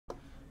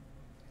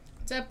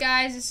What's up,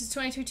 guys? This is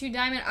 222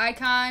 Diamond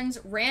Icons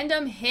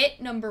random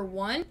hit number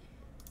 1.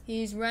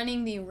 He's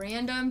running the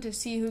random to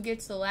see who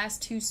gets the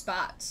last 2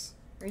 spots.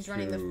 Or he's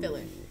running the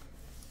filler.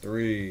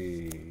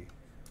 3,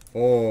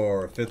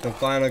 4, 5th and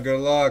final.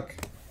 Good luck.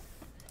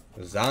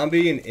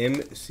 Zombie and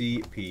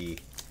MCP.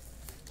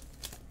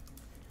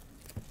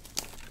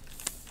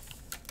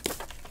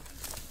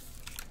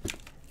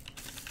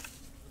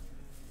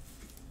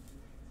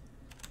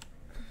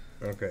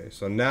 Okay,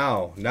 so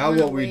now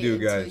what we do,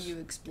 guys? Until you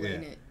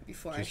explain it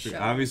before I show.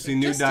 Obviously,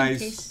 new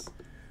dice.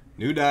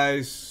 New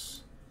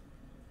dice.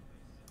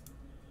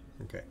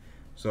 Okay,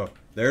 so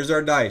there's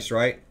our dice,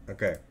 right?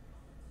 Okay.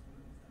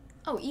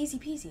 Oh, easy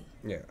peasy.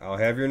 Yeah, I'll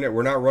have your net.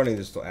 We're not running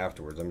this till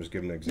afterwards. I'm just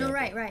giving an example. No,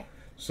 right.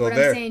 So but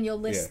there, I'm saying you'll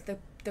list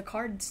the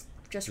cards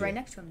just right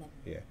next to them then.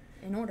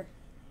 Yeah. In order.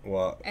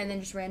 Well. And then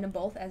just random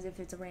both as if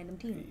it's a random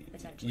team,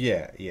 essentially.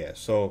 Yeah.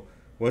 So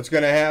what's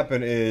gonna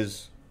happen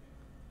is,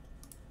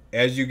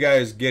 as you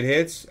guys get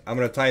hits, I'm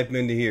gonna type them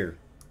into here,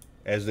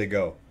 as they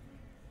go.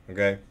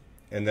 Okay.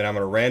 And then I'm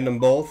gonna random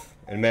both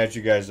and match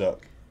you guys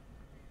up.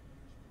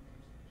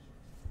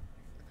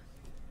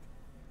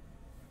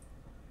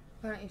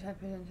 Why don't you type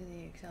it into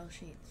the Excel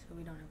sheet so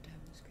we don't have to have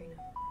the screen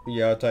up?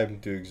 Yeah, I'll type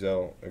into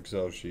Excel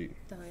sheet.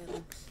 That way it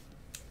looks.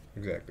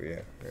 Exactly.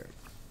 Yeah.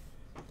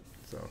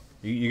 So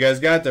you guys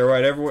got there,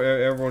 right?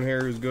 Everyone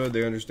here is good.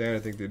 They understand. I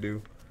think they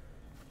do.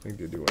 I think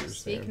they do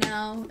understand. Speak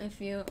now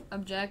if you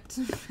object.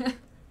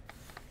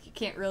 You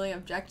can't really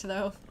object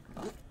though.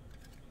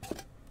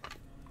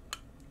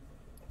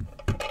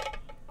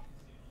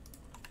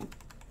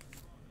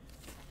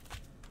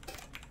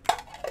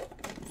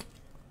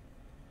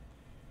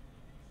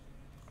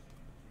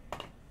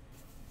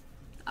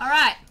 All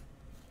right.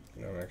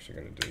 I'm actually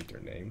going to delete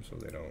their name so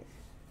they don't.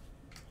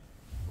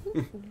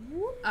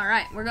 All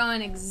right, we're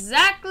going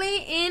exactly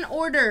in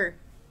order.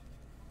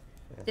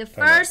 The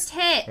first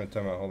hit.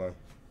 Time out, hold on.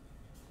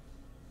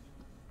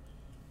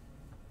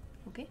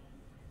 Okay.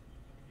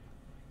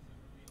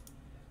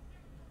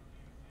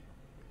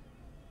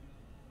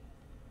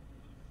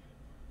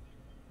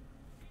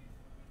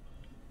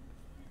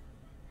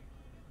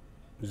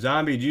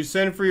 Zombie, did you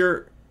send for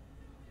your...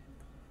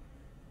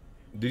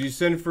 Did you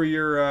send for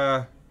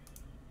your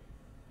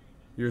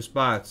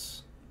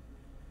spots?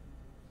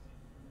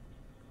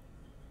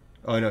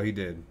 Oh, no, he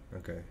did.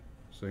 Okay.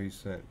 So he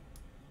sent.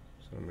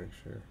 So make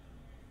sure.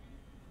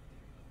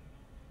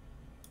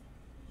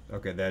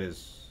 Okay, that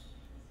is...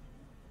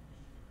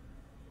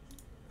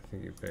 I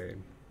think you paid.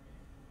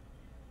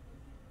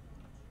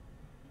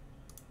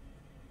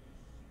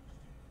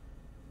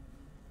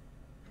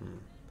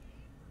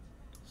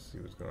 Let's see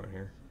what's going on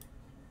here.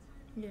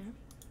 Yeah.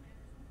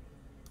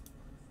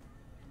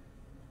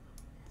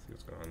 See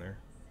what's going on there.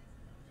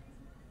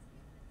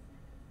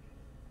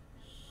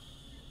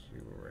 See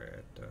where we're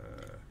at.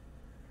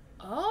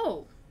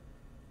 Oh.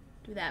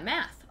 Do that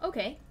math.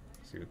 Okay.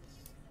 See what's...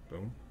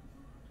 Boom.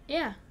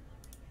 Yeah.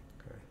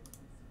 Okay.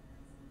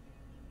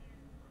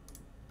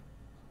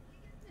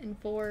 And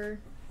 4.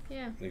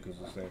 Yeah. Equals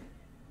the same.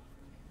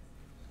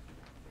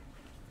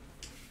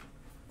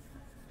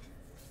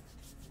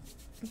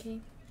 Okay.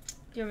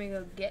 Do you want me to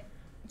go get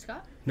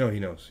Scott? No, he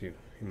knows. He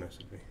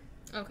messaged me.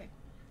 Okay.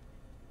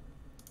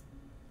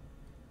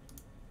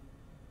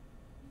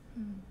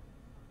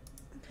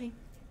 Okay.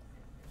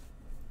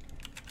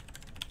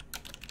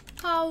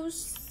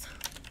 House.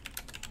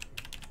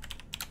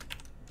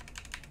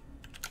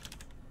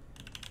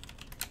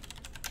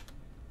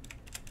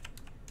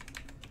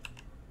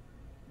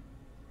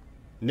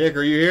 Nick,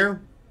 are you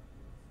here?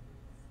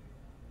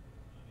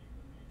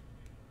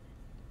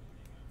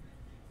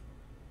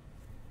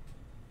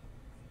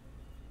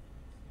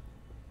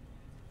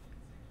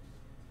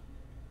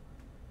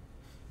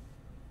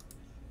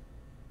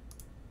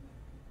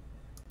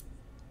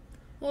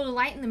 Well, to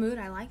lighten the mood,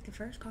 I like the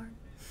first card.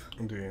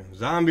 Do you?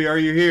 Zombie, are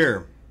you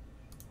here?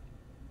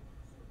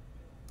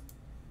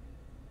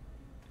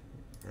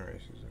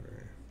 Alright, she's over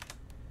here.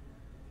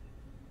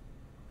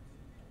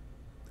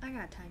 I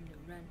got time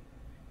to run.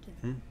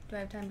 Do I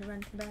have time to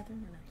run to the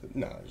bathroom or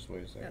no? No, just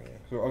wait a second. Okay.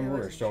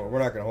 Yeah. So we're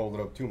not gonna hold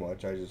it up too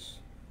much. I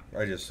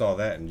just saw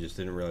that and just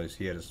didn't realize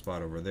he had a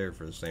spot over there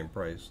for the same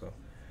price. So I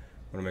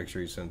want to make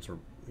sure he sends her,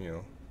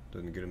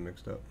 doesn't get him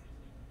mixed up.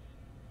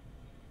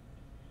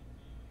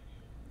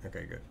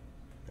 Okay, good.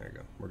 There you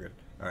go. We're good.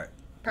 All right.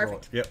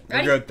 Perfect. Yep,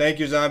 Ready? we're good. Thank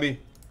you, Zombie.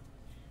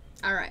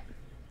 All right.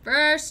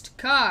 First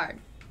card.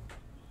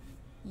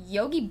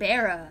 Yogi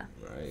Berra.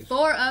 Nice.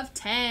 4 of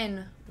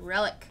 10.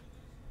 Relic.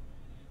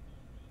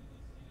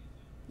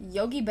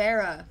 Yogi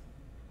Berra.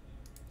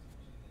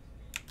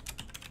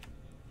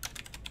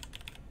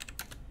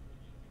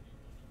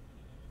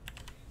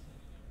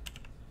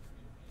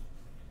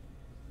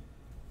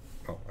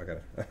 Oh,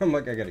 I'm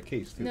like, I got a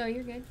case, too. No,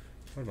 you're good.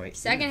 What am I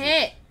Second eating?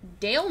 hit.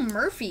 Dale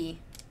Murphy.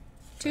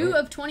 2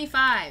 of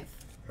 25.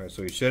 All right,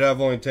 so you should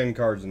have only 10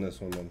 cards in this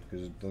one, then,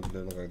 because it doesn't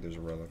look like there's a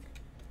relic.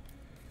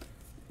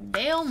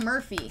 Dale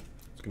Murphy.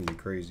 It's going to be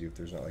crazy if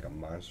there's not, like, a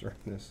monster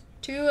in this.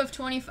 2 of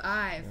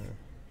 25. Yeah.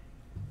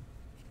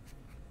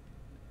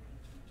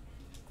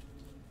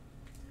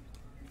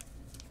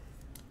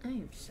 I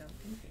am so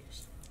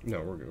confused.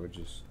 No, we're good. We're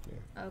just,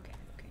 yeah. Okay.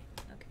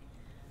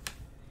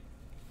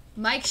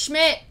 Mike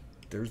Schmidt.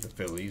 There's the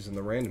Phillies and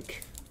the random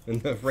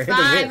and the 5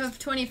 hits. of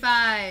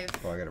 25.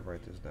 Oh, I gotta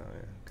write this down.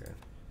 Yeah, okay.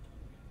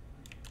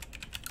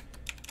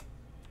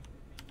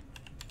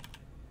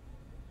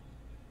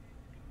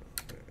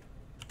 Okay.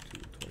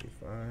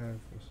 225.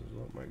 This is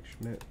what Mike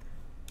Schmidt.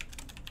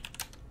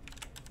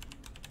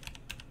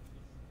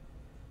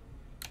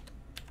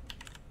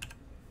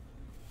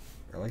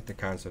 I like the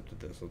concept of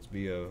this. Let's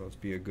be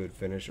a good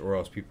finish, or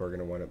else people are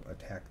gonna want to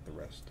attack the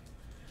rest.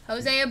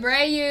 Jose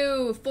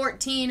Abreu,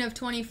 14 of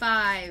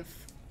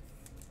 25.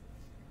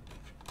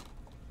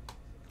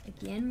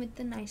 Again with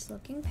the nice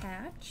looking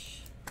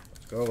patch.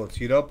 Let's go. Let's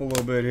heat up a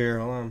little bit here.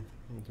 Hold on.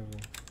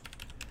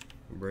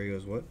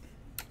 Abreu's what?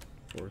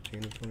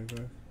 14 of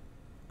 25?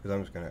 Because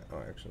I'm just going to...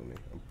 Oh, actually,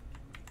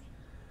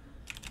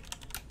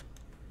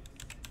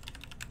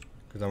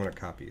 because I'm going to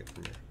copy it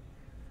from here.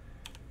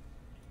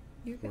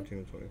 You're good. 14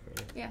 of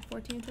 25. Yeah,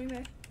 14 of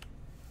 25.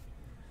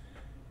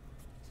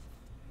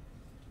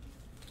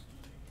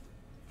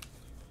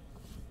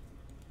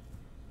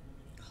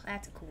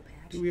 That's a cool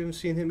patch. Dude, we haven't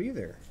seen him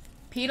either.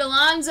 Pete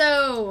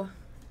Alonso,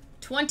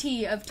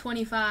 20 of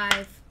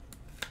 25.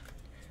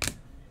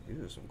 These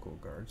are some cool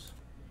cards.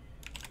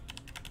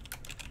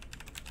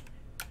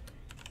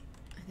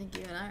 I think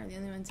you and I are the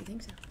only ones who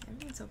think so.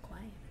 Everyone's so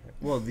quiet.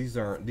 Well, these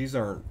aren't.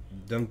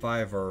 Them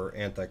 5 are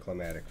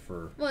anticlimactic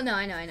for. Well, no,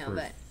 I know,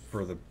 but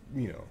for the,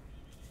 you know.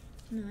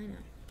 No, I know.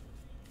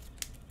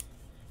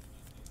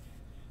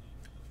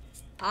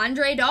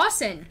 Andre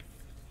Dawson,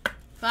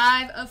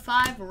 5 of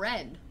 5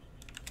 red.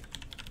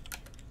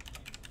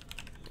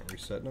 Are we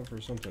setting up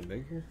for something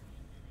big here?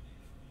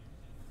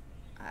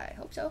 I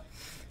hope so.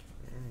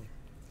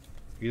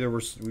 Either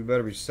we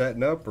better be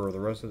setting up, or the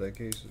rest of that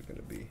case is going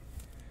to be.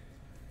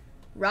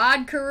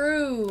 Rod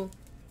Carew,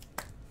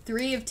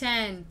 3 of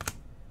 10.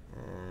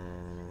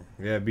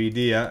 Yeah,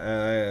 BD.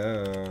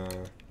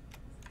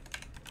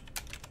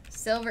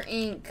 Silver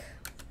ink.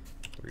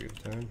 3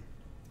 of 10.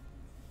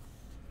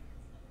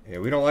 Yeah,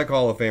 we don't like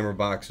Hall of Famer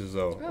boxes,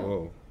 though. Oh.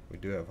 Whoa, we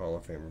do have Hall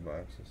of Famer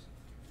boxes.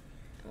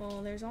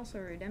 Well, there's also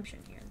a redemption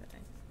here that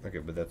I... Okay,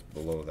 but that's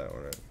below that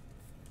one, right?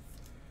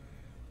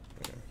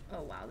 Yeah,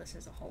 Oh, wow, this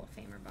is a Hall of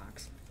Famer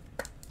box.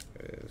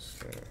 it is.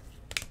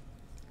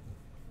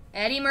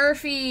 Eddie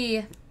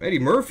Murphy. Eddie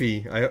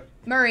Murphy.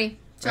 Murray.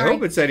 I Sorry.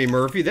 hope it's Eddie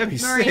Murphy. That'd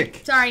be Murray.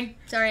 sick. Sorry,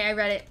 I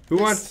read it. Who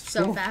It's wants-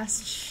 so who-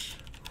 fast.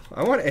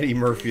 I want Eddie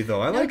Murphy,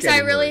 though. I No, like because I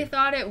Eddie really Murphy.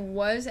 thought it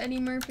was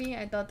Eddie Murphy.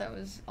 I thought that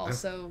was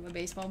also a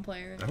baseball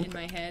player I hope- in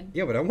my head.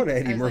 Yeah, but I want an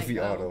Eddie I was like, Murphy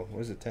oh. auto.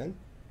 Was it 10?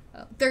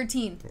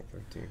 13. Oh,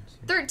 13.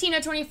 13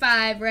 of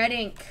 25, red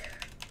ink.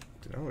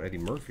 Dude, I want Eddie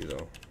Murphy,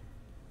 though.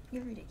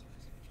 You're ridiculous.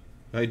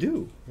 I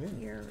do. Yeah.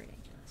 You're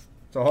ridiculous.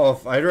 It's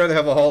a I'd rather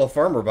have a Hall of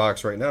Farmer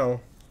box right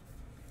now.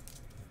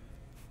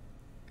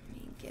 Let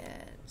me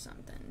get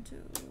something to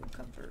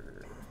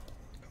cover.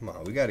 Come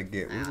on, we got to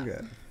get. What do Wow. we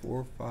got?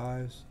 4,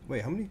 5.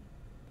 Wait, how many?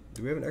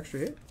 Do we have an extra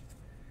hit?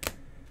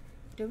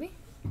 Do we?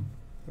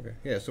 Okay.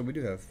 Yeah, so we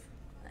do have.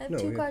 I have No,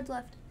 2 we- cards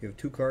left. You have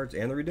 2 cards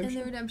and the And redemption?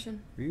 the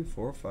redemption. 3,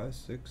 4, 5,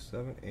 6,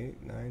 7,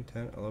 8, 9,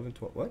 10, 11,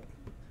 12. What?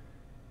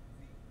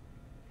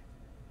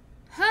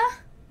 Huh?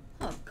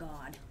 Oh,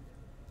 God.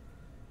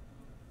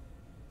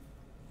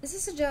 Is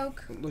this a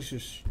joke? Let's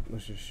just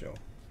show.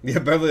 Yeah,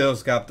 Beverly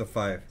Hills Cop the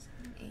 5.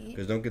 8,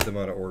 Because don't get them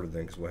out of order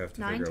then, because we'll have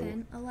to 9, figure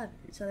 10, 11.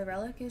 So the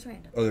relic is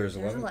random. out. Oh, there's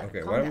 11?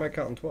 Okay, Calm why am down. I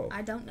counting 12?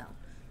 I don't know.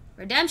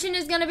 Redemption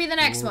is going to be the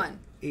next one.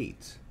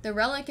 8. The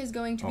relic is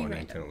going to Oh, be 9,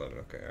 random. 10, 11.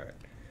 Okay, alright.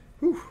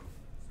 Whew.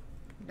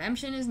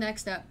 Redemption is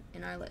next up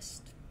in our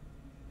list.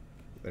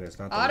 Then it's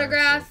not the last one.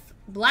 Autograph,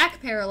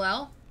 black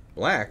parallel.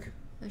 Black?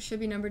 That should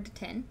be numbered to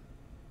 10.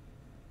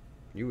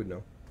 You would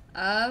know.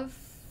 Of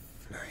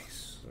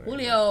Nice.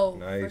 Julio for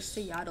Nice.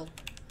 Seattle.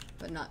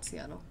 But not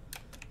Seattle.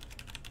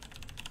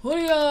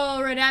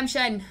 Julio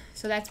redemption.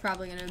 So that's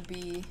probably going to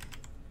be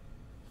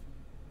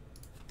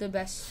the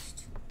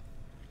best.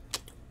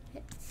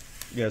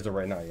 Yeah, as of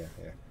right now, yeah.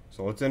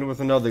 So let's end with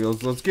another.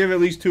 Let's give at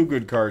least 2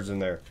 good cards in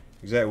there.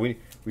 Exactly.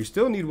 We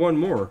still need 1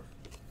 more.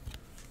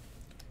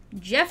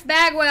 Jeff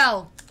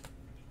Bagwell.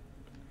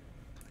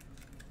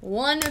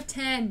 1 of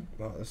 10.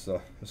 Wow, this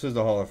is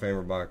the Hall of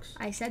Famer box.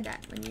 I said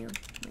that when you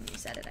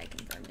said it. I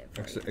confirmed it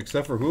for you.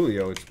 Except for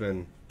Julio, it's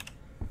been.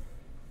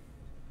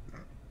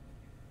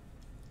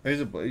 Are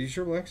you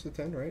sure Black's the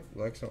 10, right?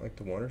 Black's not like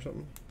the 1 or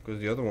something? Because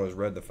the other one was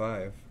red the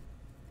 5.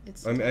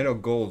 It's I mean, I know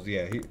Gold's,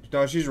 yeah.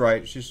 No, she's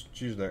right. She's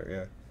there,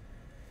 yeah.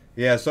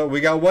 Yeah, so we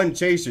got 1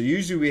 chaser.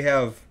 Usually we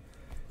have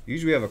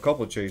a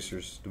couple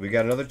chasers. Do we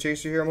got another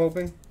chaser here, I'm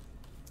hoping?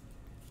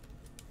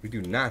 We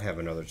do not have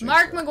another chaser.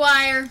 Mark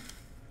McGuire.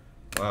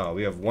 Wow,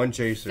 we have 1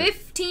 chaser.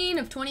 15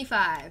 of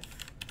 25.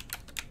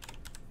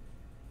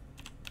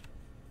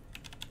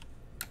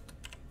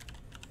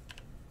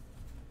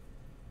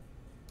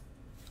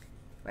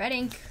 Red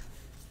ink.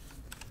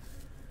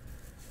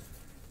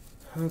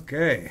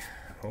 Okay.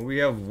 Well, we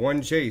have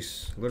 1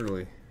 chase,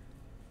 literally.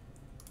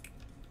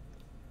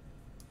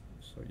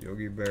 So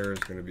Yogi Bear is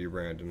going to be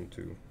random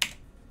too.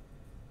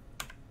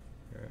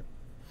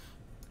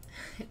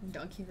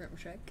 Donkey from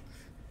Shrek.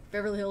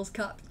 Beverly Hills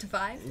Cop to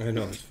 5. I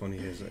know, it's funny,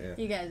 isn't it?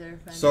 Yeah. You guys are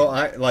funny. So,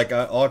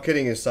 all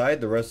kidding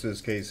aside, the rest of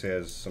this case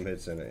has some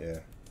hits in it, yeah.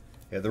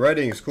 Yeah, the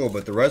writing is cool,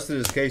 but the rest of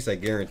this case, I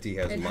guarantee,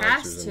 has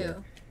monsters in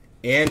there.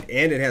 And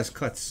it has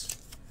cuts.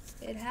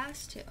 It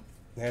has to.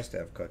 It has to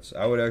have cuts.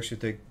 I would actually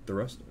take the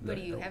rest of it. What,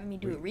 are you having me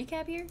do a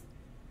recap here?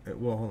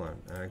 Well, hold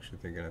on. I don't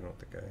think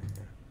I...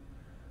 Yeah.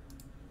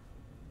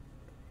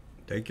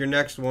 Take your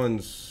next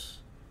ones.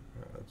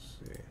 Let's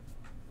see.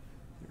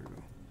 Here we go.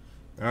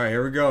 All right,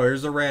 here we go.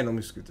 Here's the random.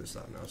 Let me scoot this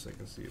out now so I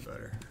can see it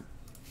better.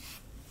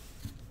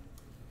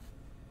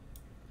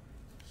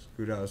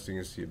 Scoot out so you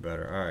can see it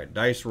better. All right,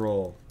 dice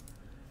roll.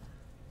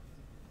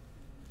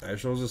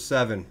 Dice roll's a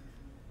 7.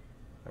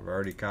 I've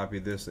already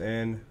copied this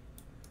in.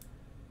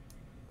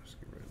 Let's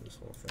get rid of this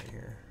whole thing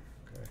here.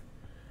 Okay.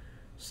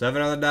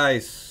 7 on the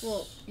dice.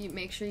 Well, you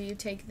make sure you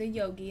take the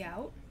Yogi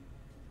out.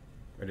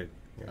 I did.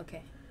 Yeah.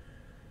 Okay.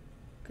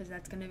 Because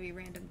that's going to be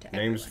random to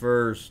Names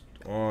everyone. first.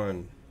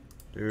 1,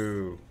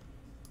 2,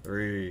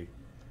 3,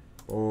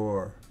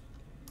 4,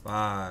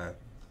 5,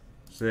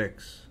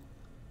 6,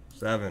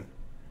 7.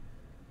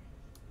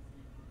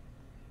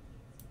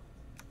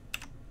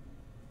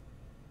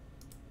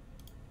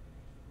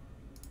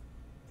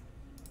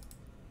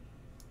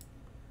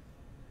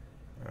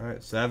 All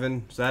right,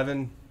 7.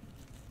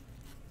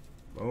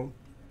 Boom.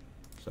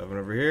 7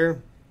 over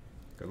here.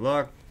 Good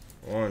luck.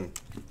 1,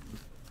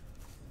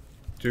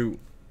 2,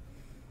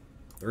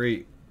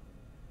 3,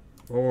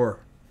 4,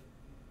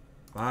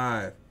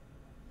 5,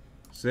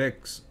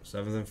 6.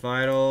 7th and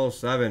final.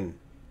 7.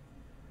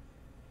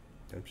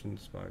 Redemption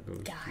spot goes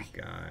to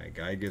Guy.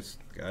 Guy gets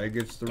the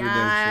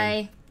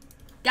redemption.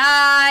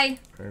 Guy.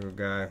 There you go,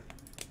 Guy.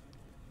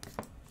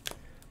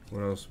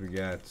 What else we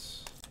got?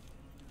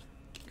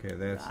 Okay,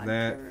 that's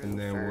that, and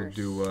then we'll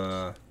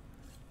do.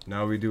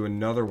 Now we do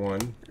another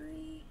one.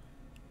 3.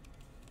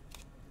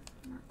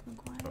 Mark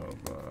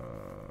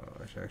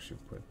McGuire. I should actually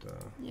put.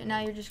 Yeah, now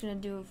you're just gonna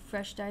do a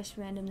fresh dice,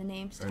 random the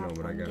names. I know, top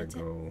but I one gotta gets it.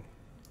 go.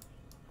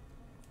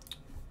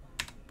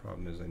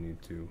 Problem is, I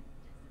need to.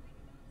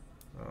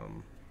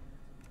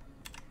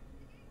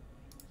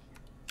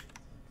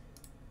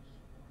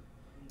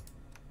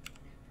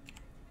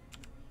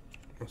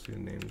 Let's see the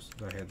names.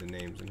 I had the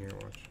names in here.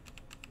 Watch.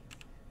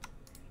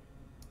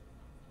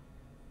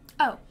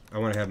 Oh. I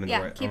want to have them in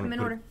the right. Keep them in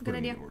order. Good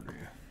idea. Order,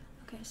 yeah.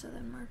 Okay, so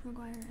then Mark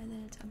McGuire, and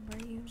then it's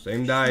Abreu.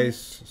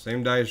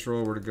 Same dice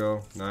roll. Where to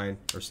go? 9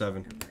 or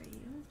 7.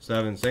 Abreu.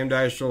 7. Same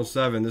dice roll.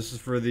 7. This is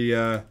for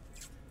the.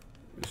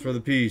 It's for the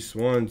piece.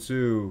 1,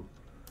 2,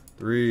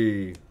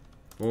 3,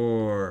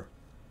 4,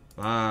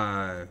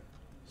 5,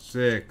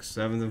 6.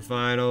 7th and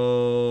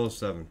final.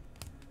 7.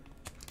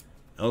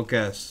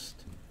 Elkest.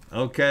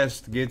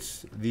 Elkest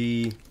gets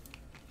the.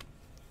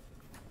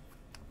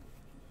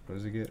 What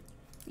does he get?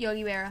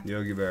 Yogi Berra.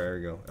 Yogi Berra. There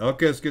we go.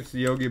 Elkest gets the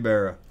Yogi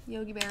Berra.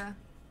 Yogi Berra.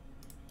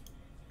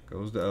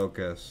 Goes to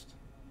Elkest.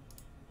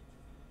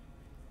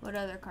 What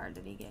other card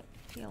did he get?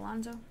 The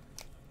Alonso?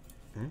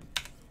 Hmm?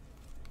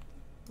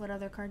 What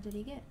other card did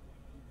he get?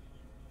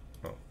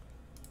 Oh.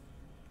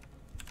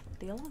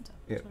 The Alonso.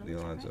 Yeah, That's what the it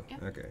looks Alonso.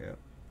 like, right? Okay, yeah.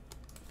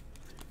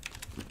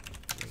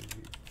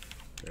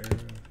 Berra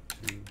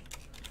to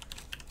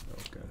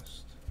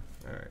Elkest.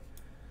 Alright.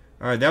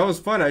 Alright, that was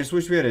fun. I just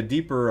wish we had a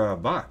deeper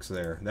box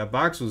there. That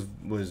box was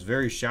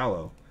very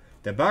shallow.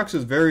 That box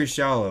was very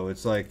shallow.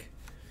 It's like...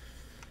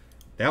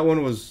 That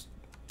one was...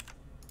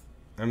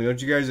 I mean,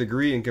 don't you guys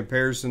agree in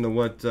comparison to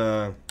what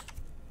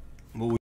we